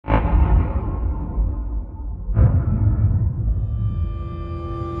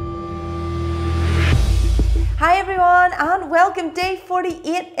Hi everyone and welcome day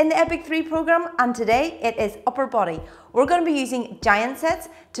 48 in the Epic 3 program, and today it is upper body. We're going to be using giant sets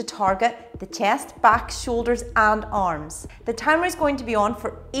to target the chest, back, shoulders and arms. The timer is going to be on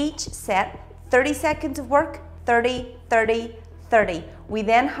for each set, 30 seconds of work, 30, 30, 30. We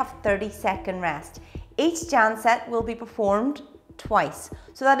then have 30-second rest. Each giant set will be performed twice,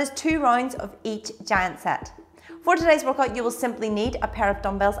 so that is 2 rounds of each giant set. For today's workout, you will simply need a pair of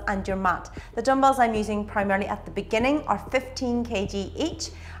dumbbells and your mat. The dumbbells I'm using primarily at the beginning are 15 kg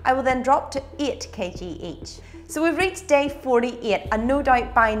each. I will then drop to 8 kg each. So we've reached day 48, and no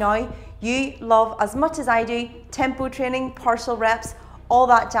doubt by now you love, as much as I do, tempo training, partial reps, all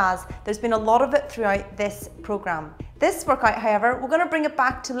that jazz. There's been a lot of it throughout this program. This workout, however, we're going to bring it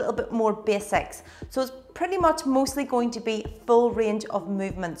back to a little bit more basics. So it's pretty much mostly going to be full range of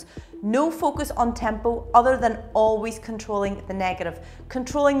movements. No focus on tempo other than always controlling the negative,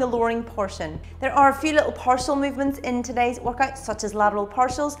 controlling the lowering portion. There are a few little partial movements in today's workout, such as lateral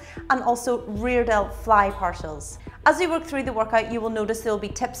partials and also rear delt fly partials. As we work through the workout, you will notice there will be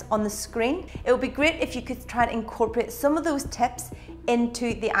tips on the screen. It would be great if you could try and incorporate some of those tips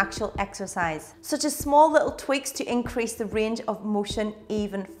into the actual exercise, such as small little tweaks to increase the range of motion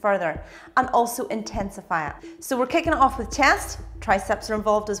even further and also intensify it. So we're kicking it off with chest, triceps are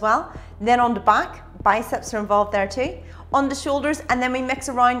involved as well, then on the back, biceps are involved there too, on the shoulders, and then we mix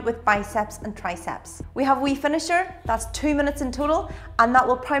around with biceps and triceps. We have a wee finisher, that's 2 minutes in total, and that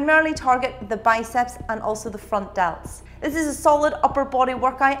will primarily target the biceps and also the front delts. This is a solid upper body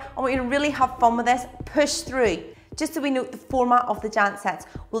workout. I want you to really have fun with this, push through. Just so we note the format of the giant sets,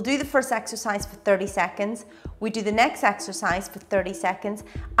 we'll do the first exercise for 30 seconds, we do the next exercise for 30 seconds,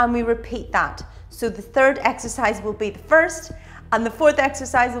 and we repeat that. So the third exercise will be the first, and the fourth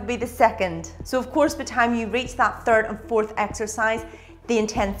exercise will be the second. So of course, by the time you reach that third and fourth exercise, the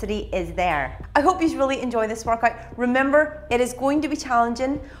intensity is there. I hope you really enjoy this workout. Remember, it is going to be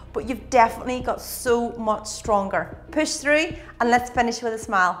challenging, but you've definitely got so much stronger. Push through, and let's finish with a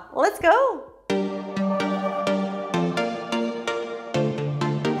smile. Let's go.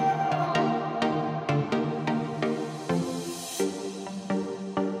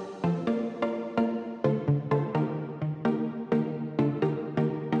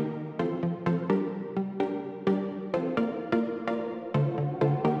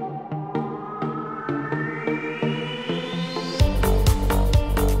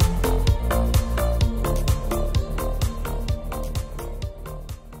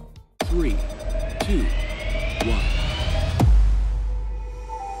 Three, two, one.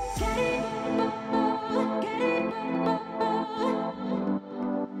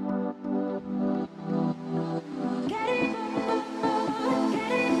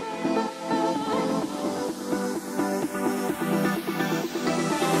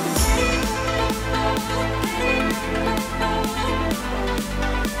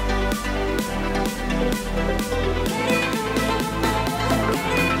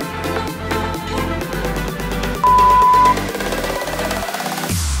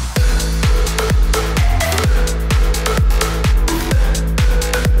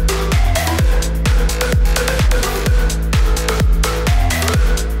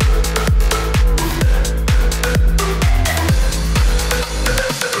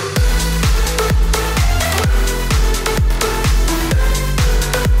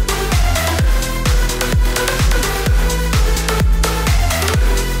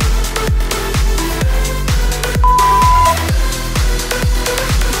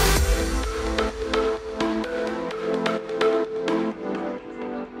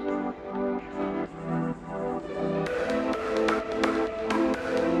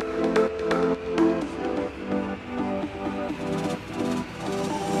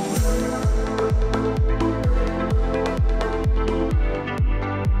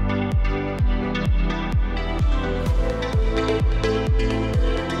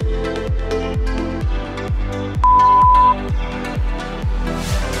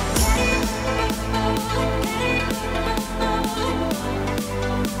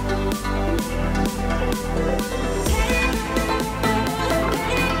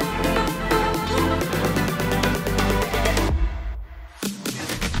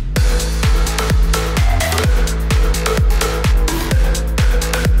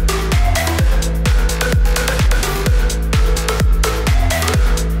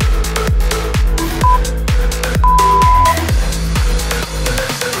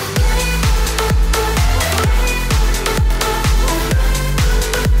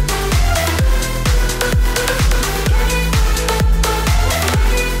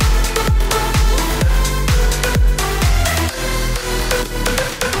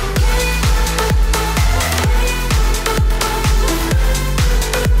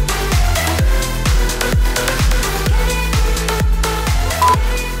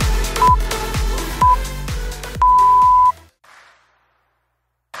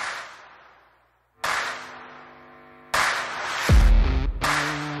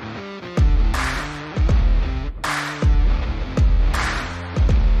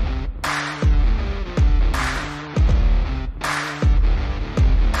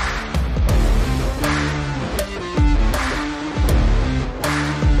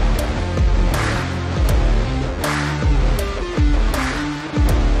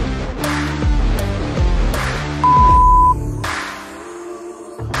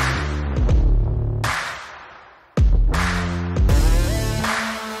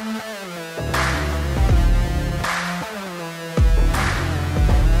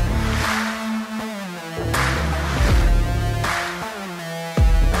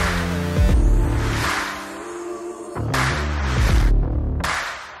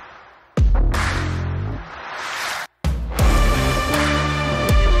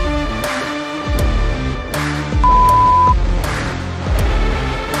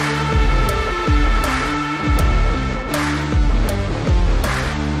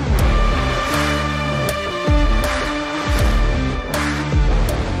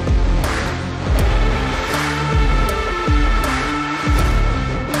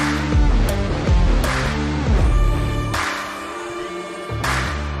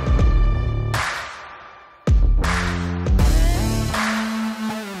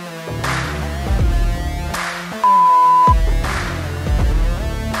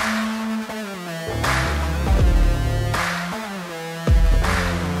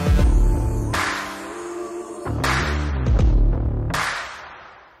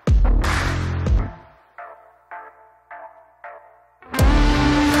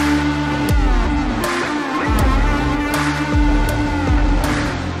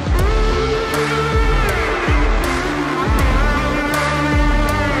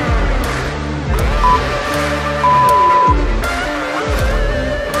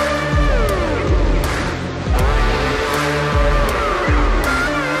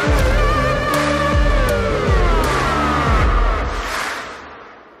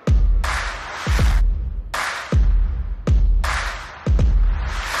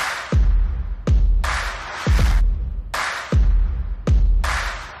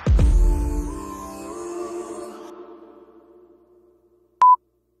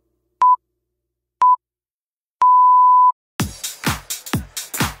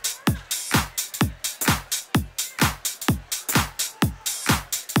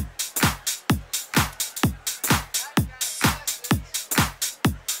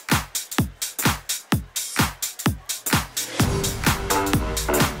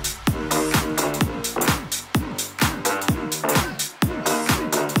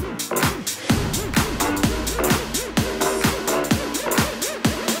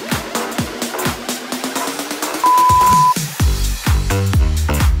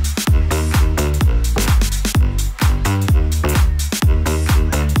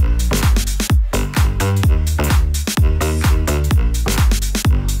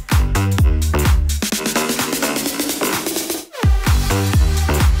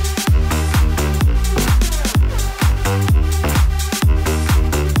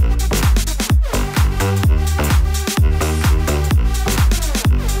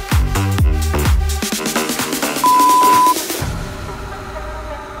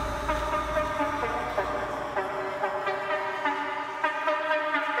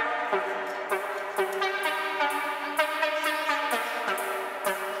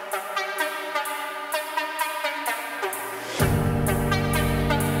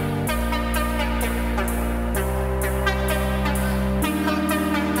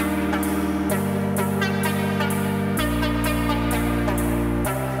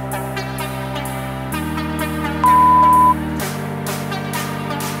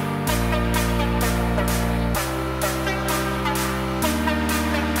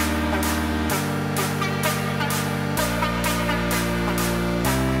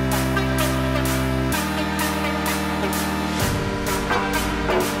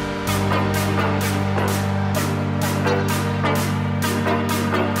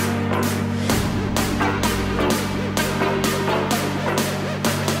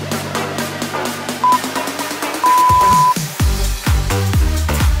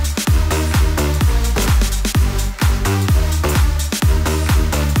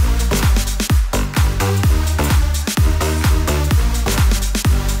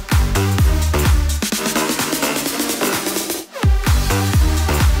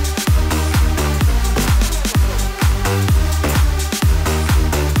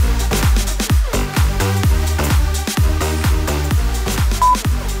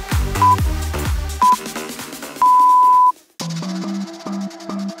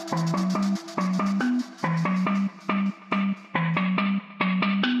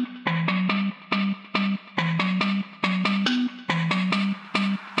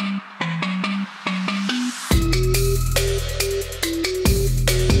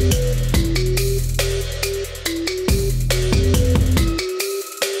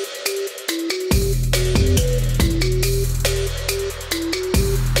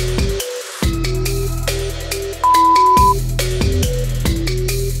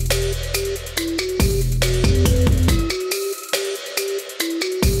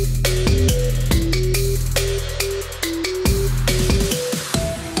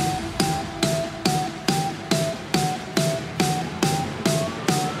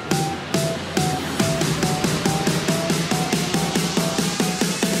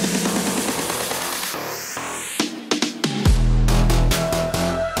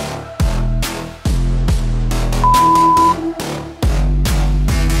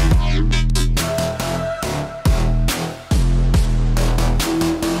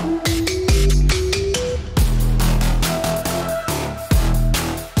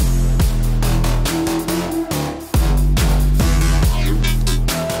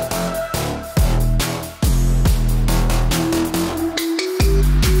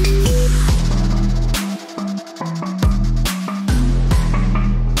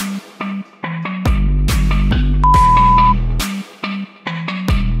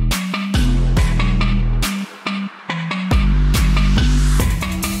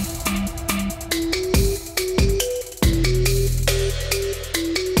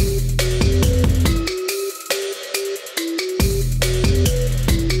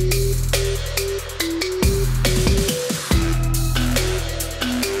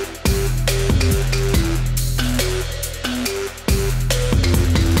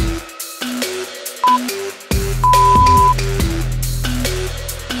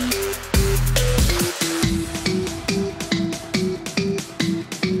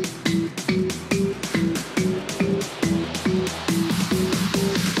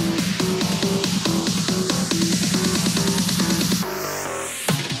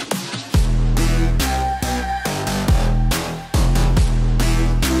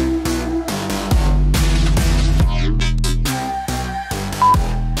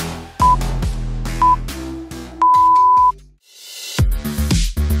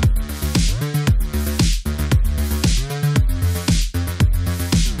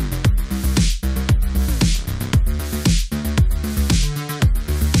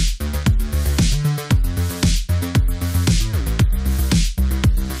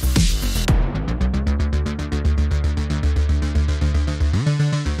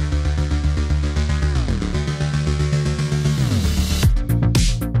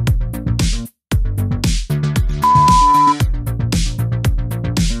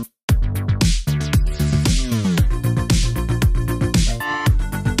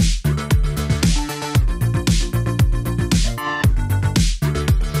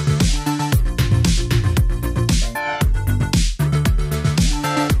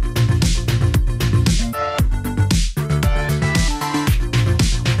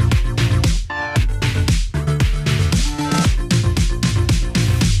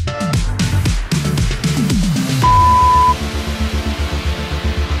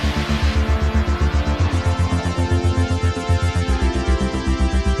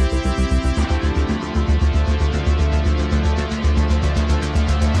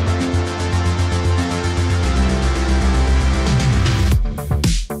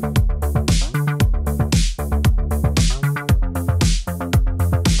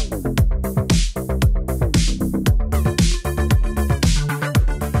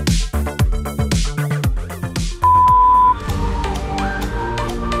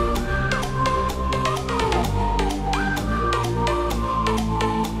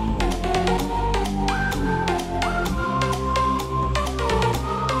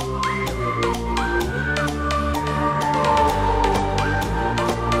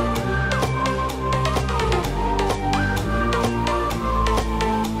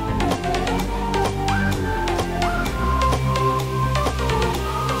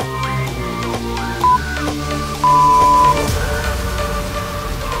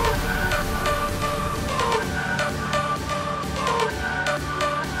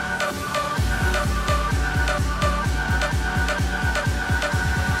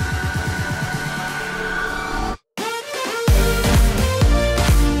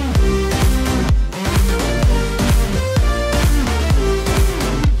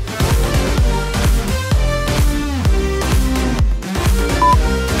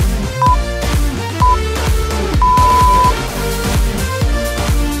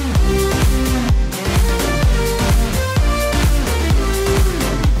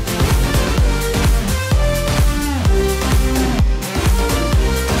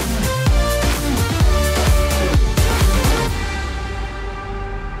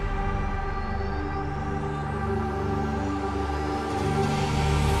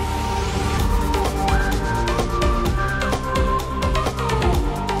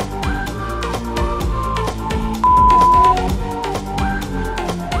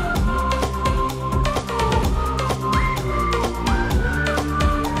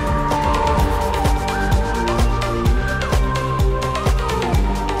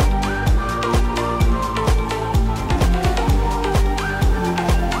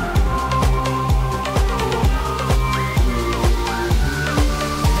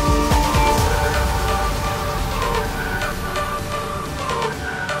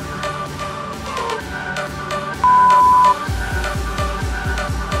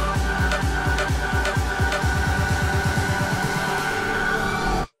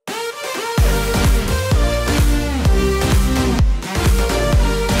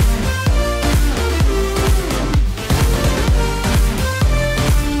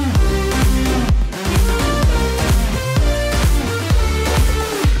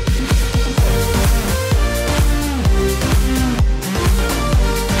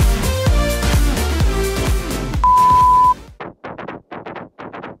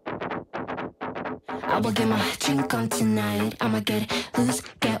 will get my drink on tonight. I'ma get loose,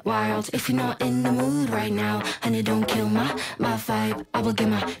 get wild. If you're not in the mood right now, honey, don't kill my vibe. I will get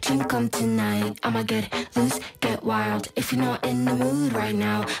my drink on tonight. I'ma get loose, get wild. If you're not in the mood right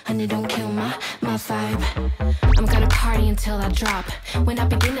now, honey, don't kill my vibe. I'm gonna party until I drop. When I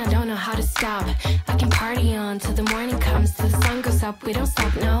begin, I don't know how to stop. I can party on till the morning comes, till the sun goes up. We don't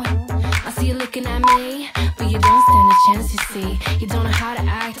stop, no. I see you looking at me, but you don't stand a chance, you see. You don't know how to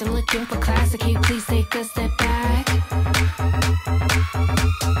act. I'm looking for class. Can you please take a step back?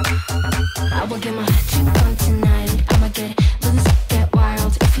 I will get my drink on tonight. I'ma get loose, get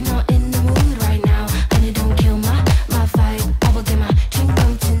wild. If you're not in the mood right now, honey, don't kill my vibe. I will get my drink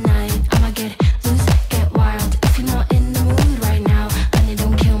on tonight. I'ma get loose, get wild. If you're not in the mood right now, honey,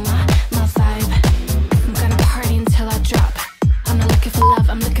 don't kill my vibe. I'm gonna party until I drop. I'm not looking for love,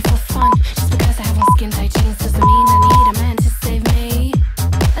 I'm looking for fun. Just because I have on skin tight jeans doesn't mean I need a man to save me.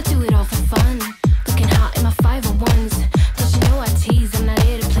 I do it all for fun. Looking hot in my 501s. Don't you know I tease? I'm not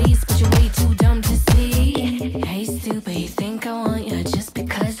here to please, but you're way too dumb to see. Hey stupid, you think I want you just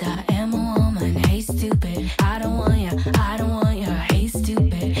because I am a woman. Hey stupid, I don't want you, I don't want you. Hey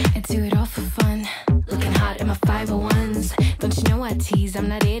stupid, I do it all for fun. Looking hot in my 501s. Don't you know I tease? I'm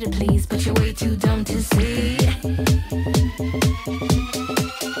not here to please, but you're way too dumb to see.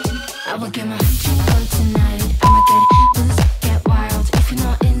 I will get my drink on tonight. I'ma get loose, get wild. If you're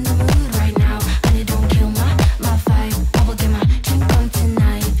not in the mood right now, honey, don't kill my vibe. I will get my drink on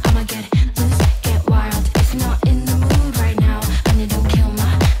tonight. I'ma get loose, get wild. If you're not in the mood right now, honey, don't kill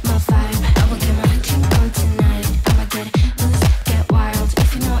my vibe. I will get my drink on tonight. I'ma get loose, get wild.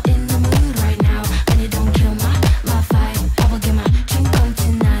 If you're not in the mood right now, honey, don't kill my vibe. I will get my drink on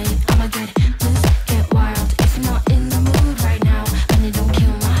tonight. I'ma get loose, get wild. If you're not in the mood right now, honey, don't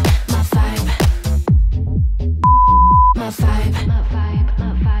kill my vibe. My vibe, my vibe,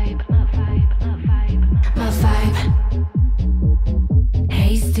 my vibe, my vibe, my vibe, my vibe.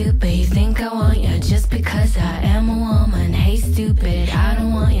 Hey stupid, you think I want you just because I am a woman. Hey stupid, I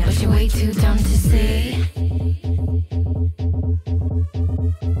don't want you, but you're way too dumb to see.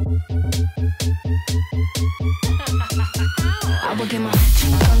 I will get my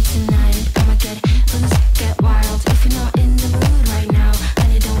drink on tonight. I'ma get loose, get wild. If you're not in the mood right now,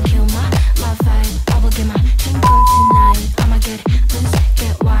 honey, don't kill my vibe. I will get my drink on tonight. I'ma get loose,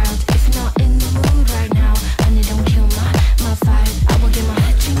 get wild. If you're not in the mood right now, honey, don't kill my vibe. I will get my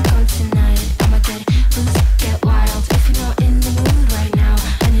drink on tonight. I'ma get loose, get wild. If you're not in the mood right now,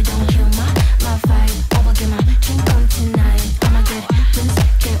 honey, don't kill my vibe. I will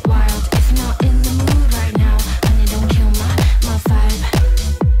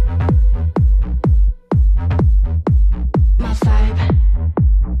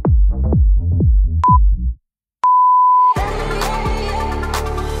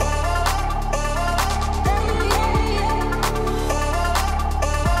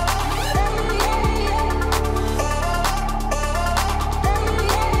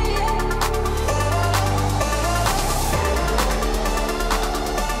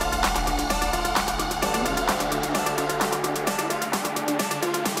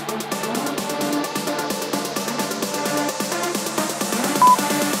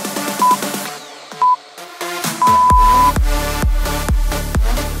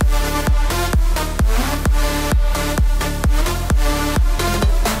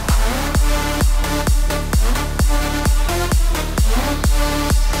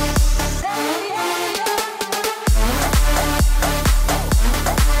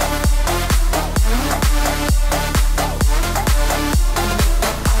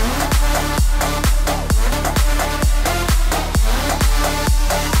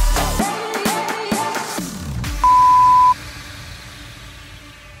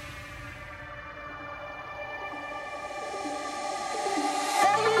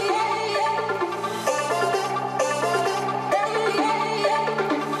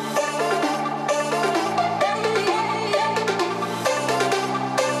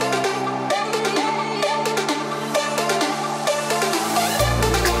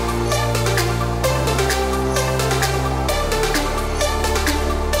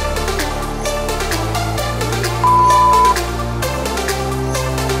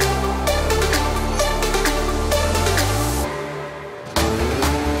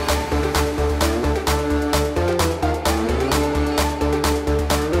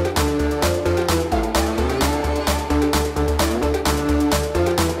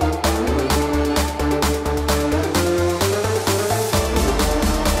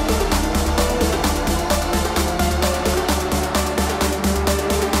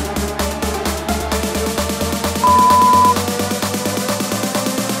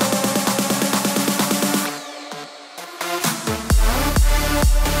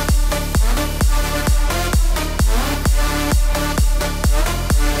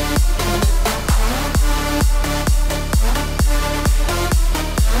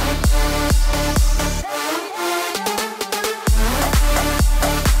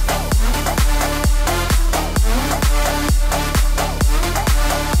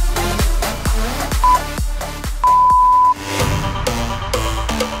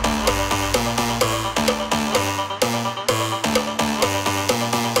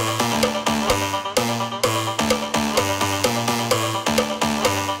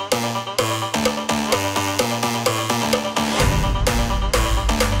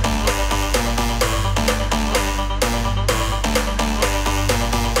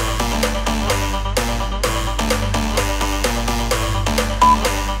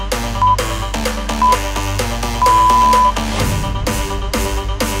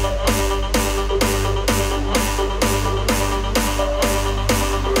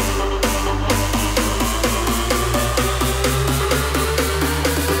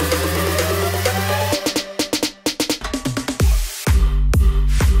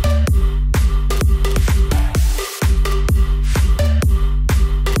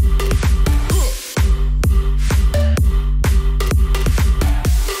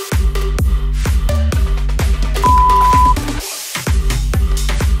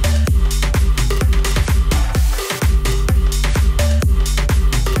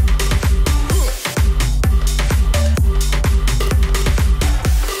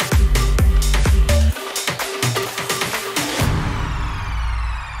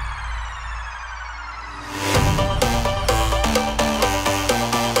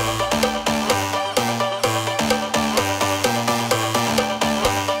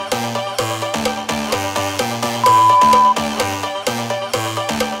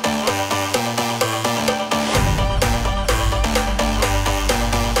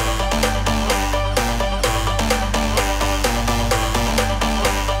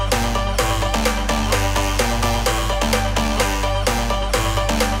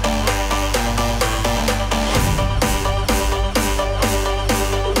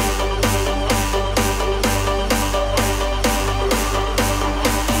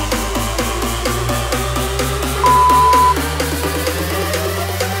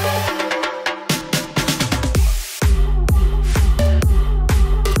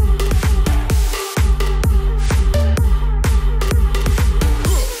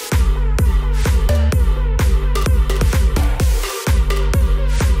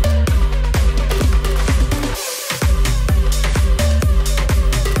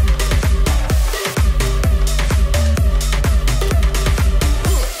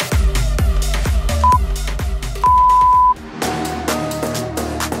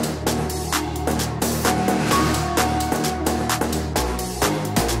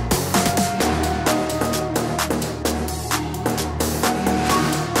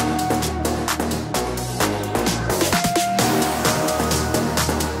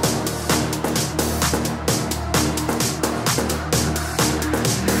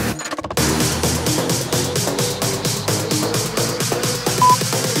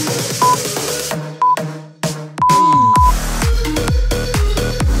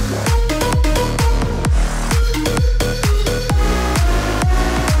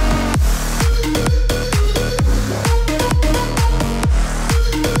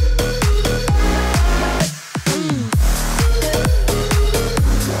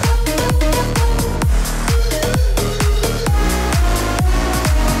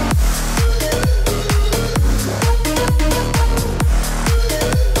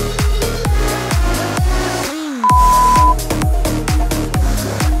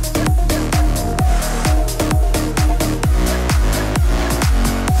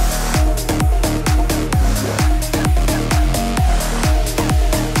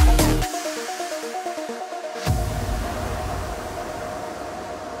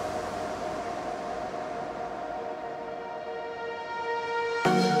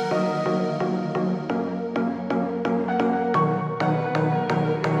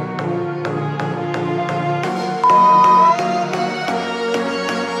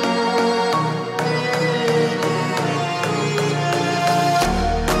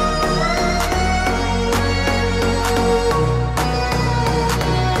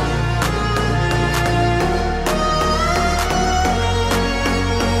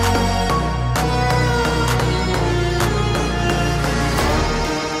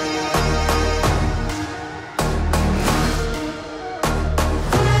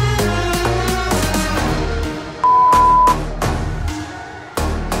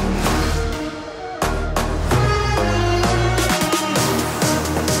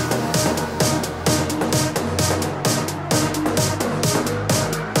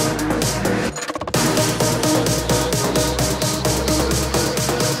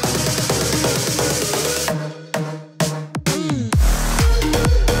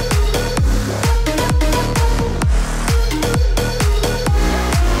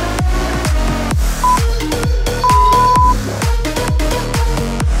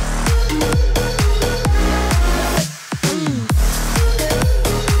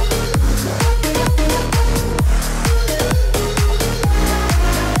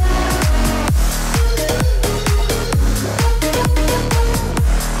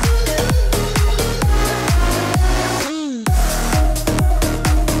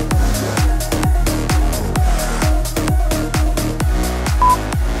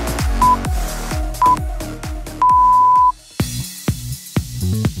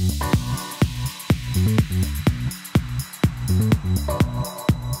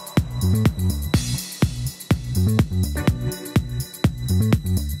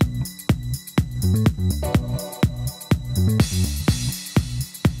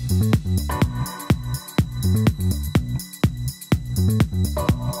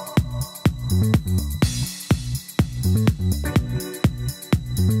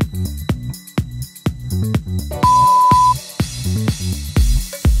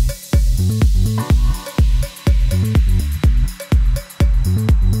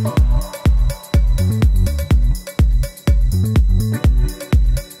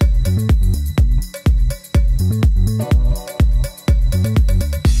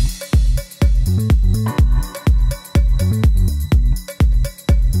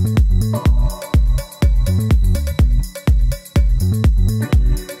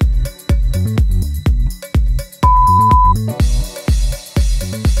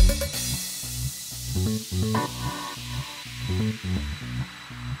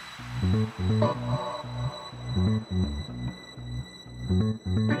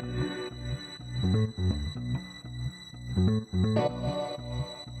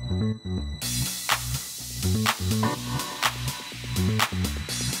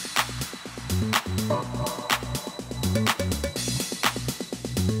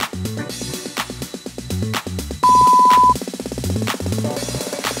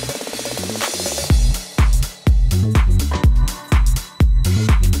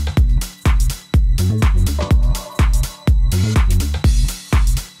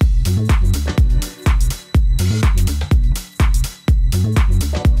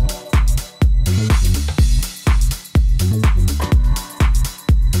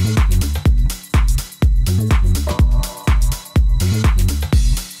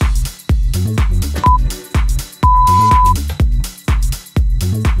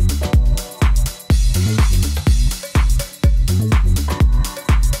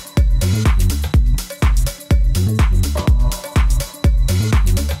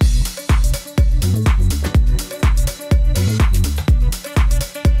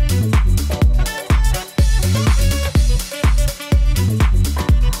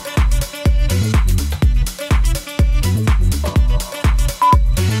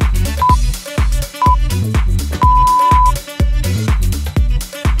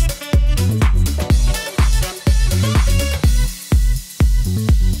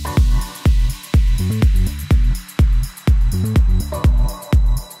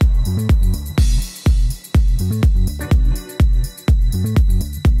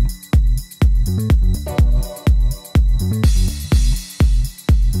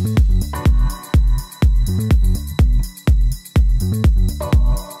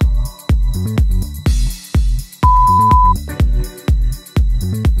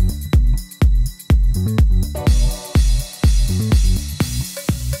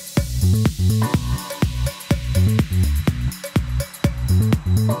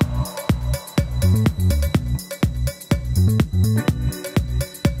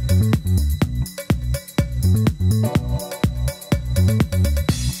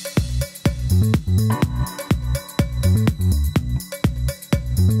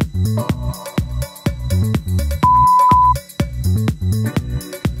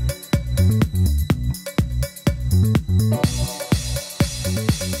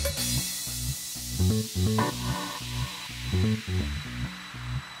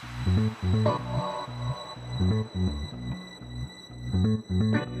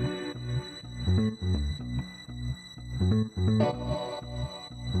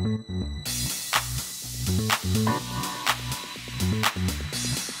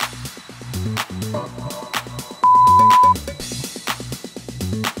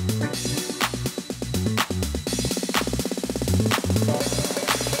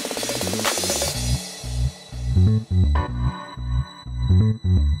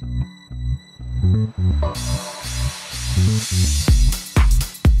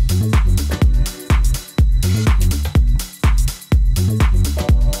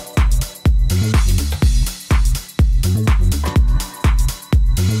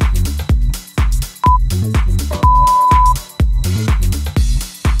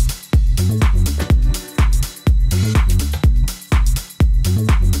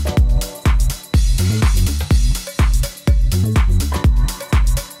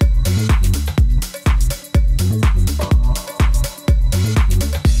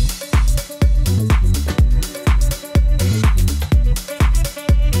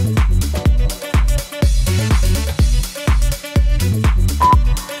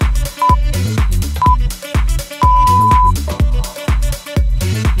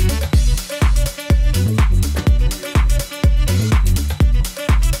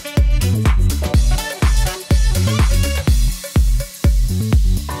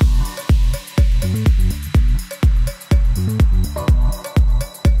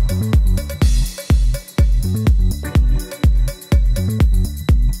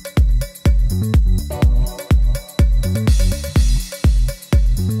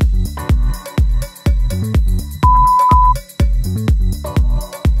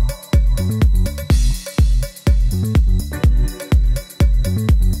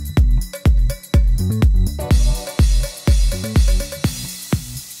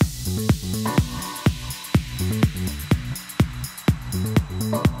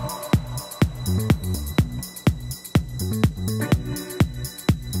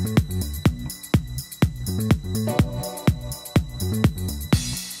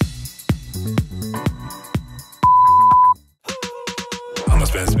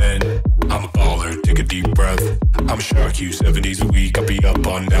I'm a baller, take a deep breath. I'm a shark, you 7 days a week. I'll be up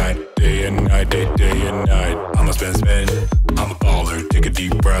all night, day and night, day and night. I'm a spend. I'm a baller, take a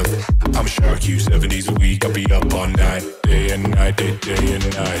deep breath. I'm a shark, you 7 days a week. I'll be up all night, day and night, day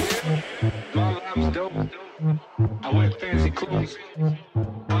and night. My life's dope. I wear fancy clothes.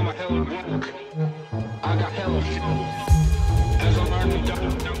 I'm a hella woke. I got hella show. As I learn to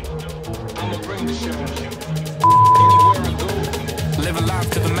dope, I'ma bring the show. Anywhere I go, Live a life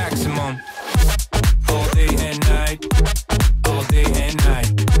to the maximum. All day and night. All day and night.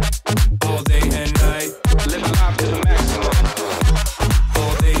 All day and night. live a life to the maximum.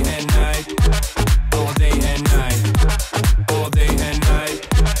 All day and night. All day and night. All day and night.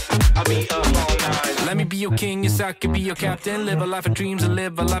 I be up all night. Let me be your king, yes I can be your captain. Live a life of dreams and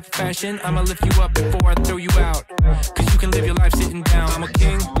live a life of passion. I'ma lift you up before I throw you out, cause you can live your life sitting down. I'm a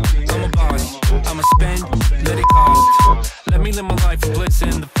king, I'm a boss. I'ma spend, let it cost. Let me live my life of bliss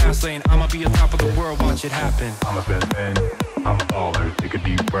in the fast lane. I'ma be on top of the world, watch it happen. I'm a spend, I'm a baller, take a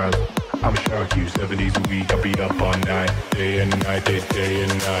deep breath. I'm a shark, you 7 days a week. I'll be up all night, day and night, day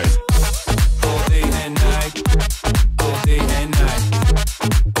and night. All day and night. All day and night.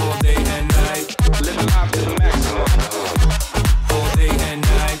 All day and night. Live a life to the maximum. All day and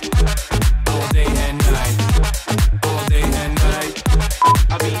night. All day and night. All day and night.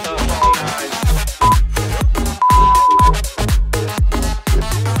 I be up all night.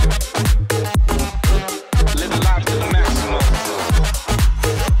 Live a life to the maximum.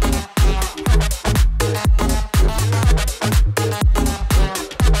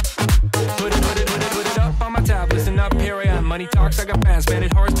 Put it up on my tab. Listen up, here I am. Money talks, I got plans. Spend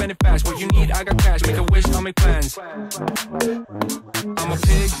it hard, spend it fast. What you need, I got cash. Make a wish, I'll make plans. I'm a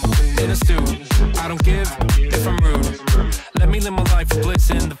pig in a suit. I don't give if I'm rude. Let me live my life of bliss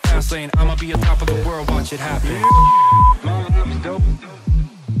in the fast lane. I'ma be on top of the world, watch it happen. My life's dope.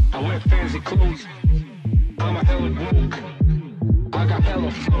 I wear fancy clothes. I'm a hella woke. I got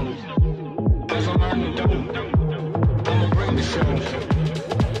hella flows. As I learn to dope, I'ma bring the show.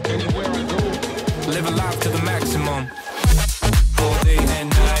 Anywhere I go, Live a life to the maximum. All day and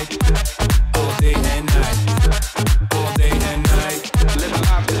night. All day and night. All day and night. live a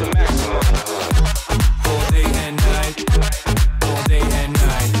life to the maximum. All day and night. All day and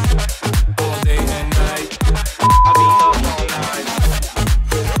night. All day and night. I be up all night.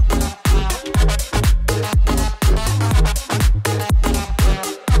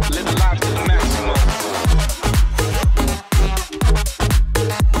 Live a life to the maximum.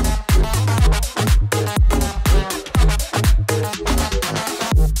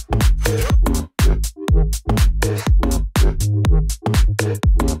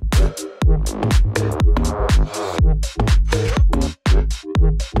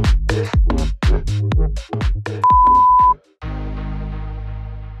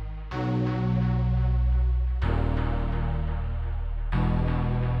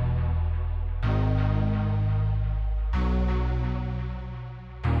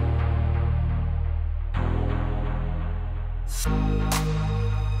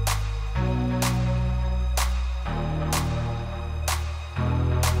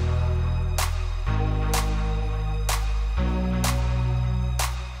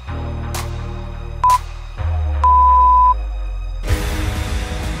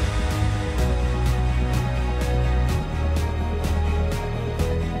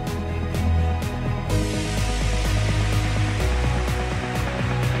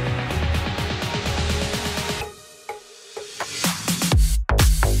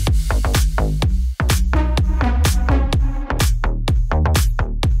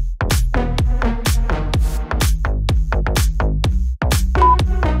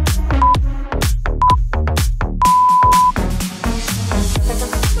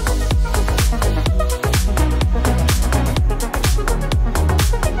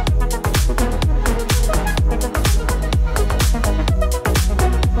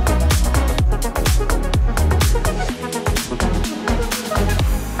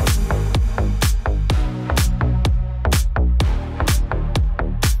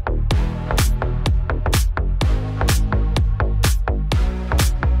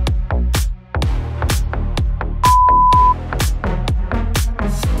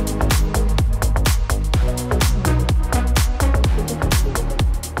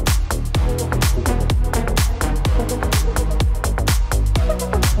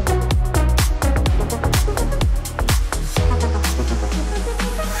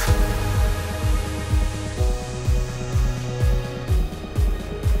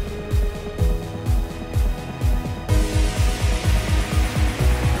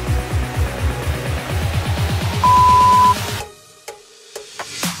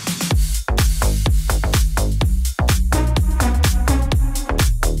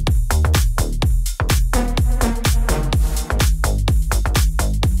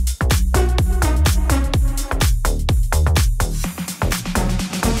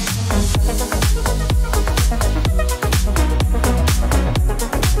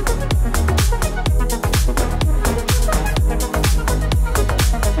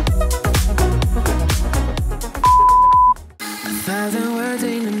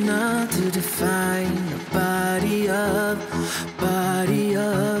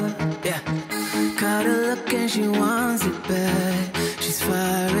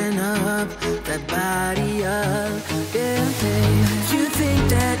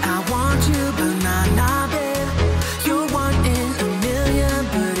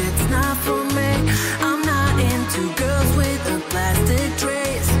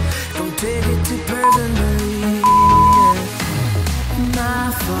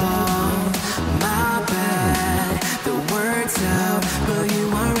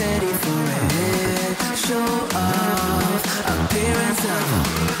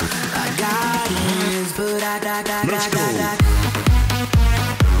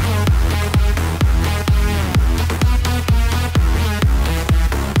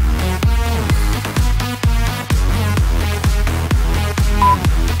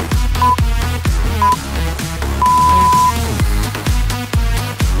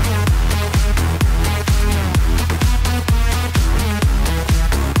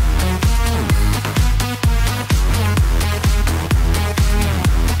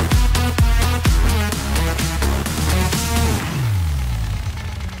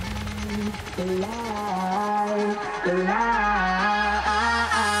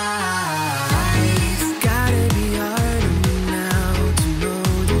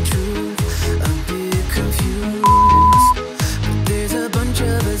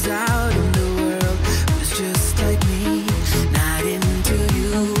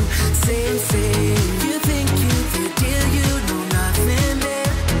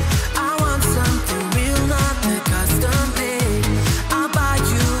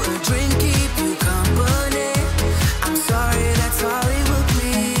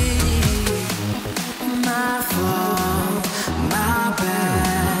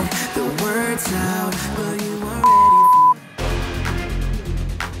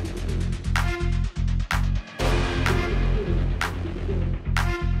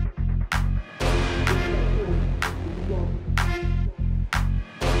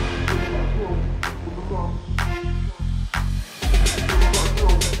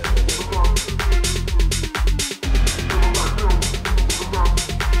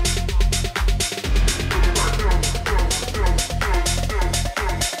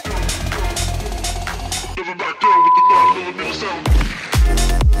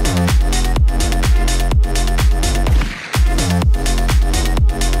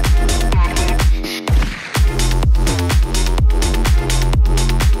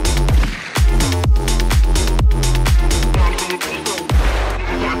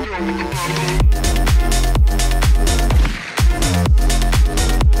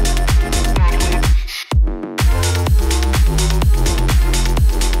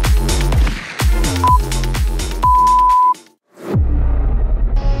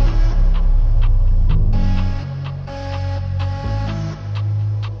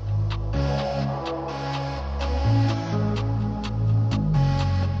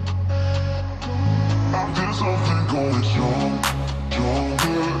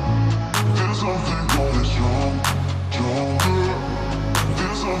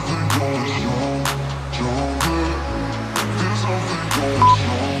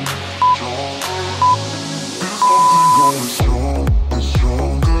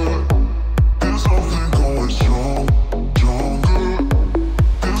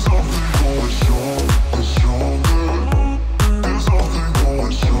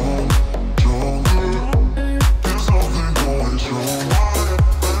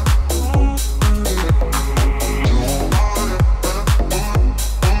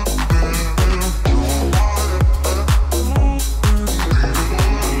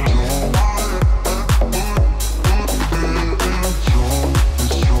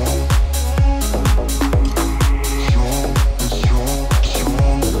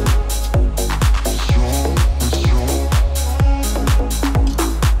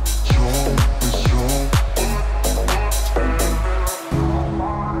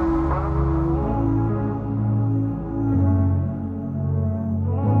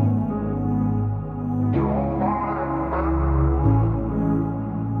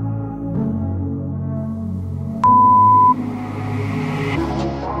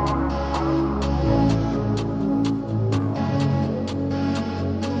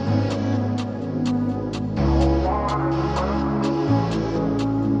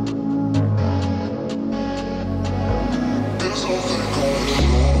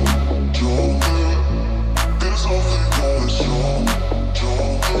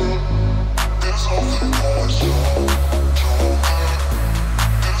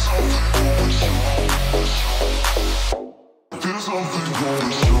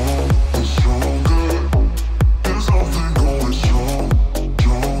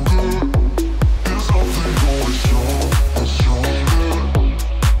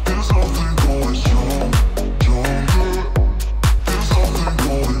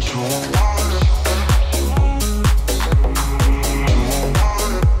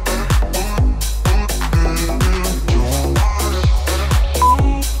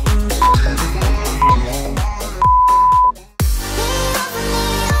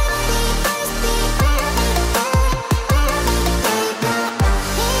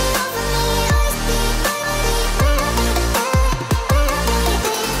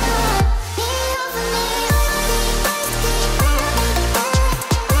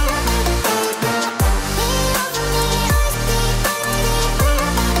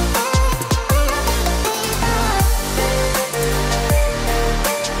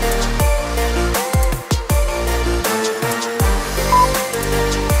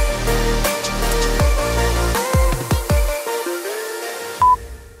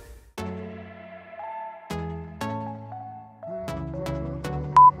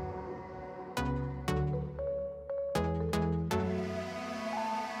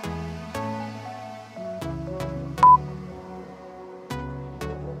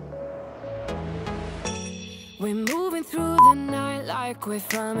 We're moving through the night like we're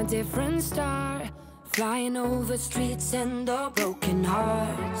from a different star, flying over streets and our broken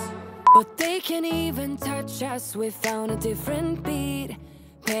hearts. But they can't even touch us, we found a different beat.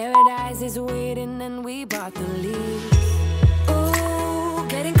 Paradise is waiting and we bought the lead. Ooh,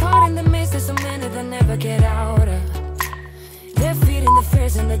 getting caught in the mist, there's so many that never get out of. They're feeding the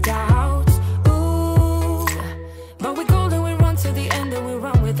fears and the doubts. Ooh, but we're golden, we run to the end and we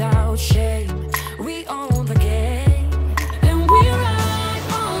run without shame. We own the game, and we ride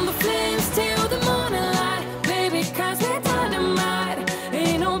on the flames till the morning light, baby, 'cause we're dynamite.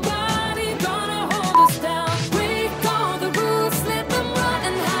 Ain't nobody gonna hold us down. Break all the rules, let them run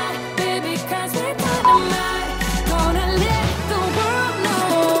and hide, baby, 'cause we're dynamite. Gonna let the world know.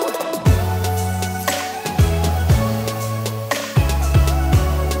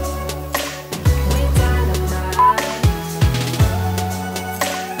 We're dynamite.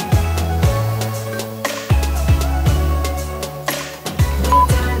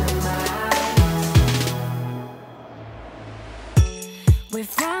 We're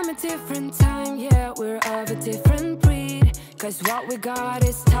from a different time, yeah, we're of a different breed. 'Cause what we got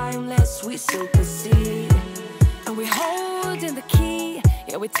is timeless, we supersede. And we're holding the key,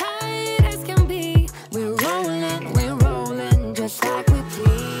 yeah, we're tight as can be. We're rolling, just like we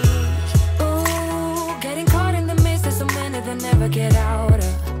preach. Ooh, getting caught in the mist, there's so many that never get out.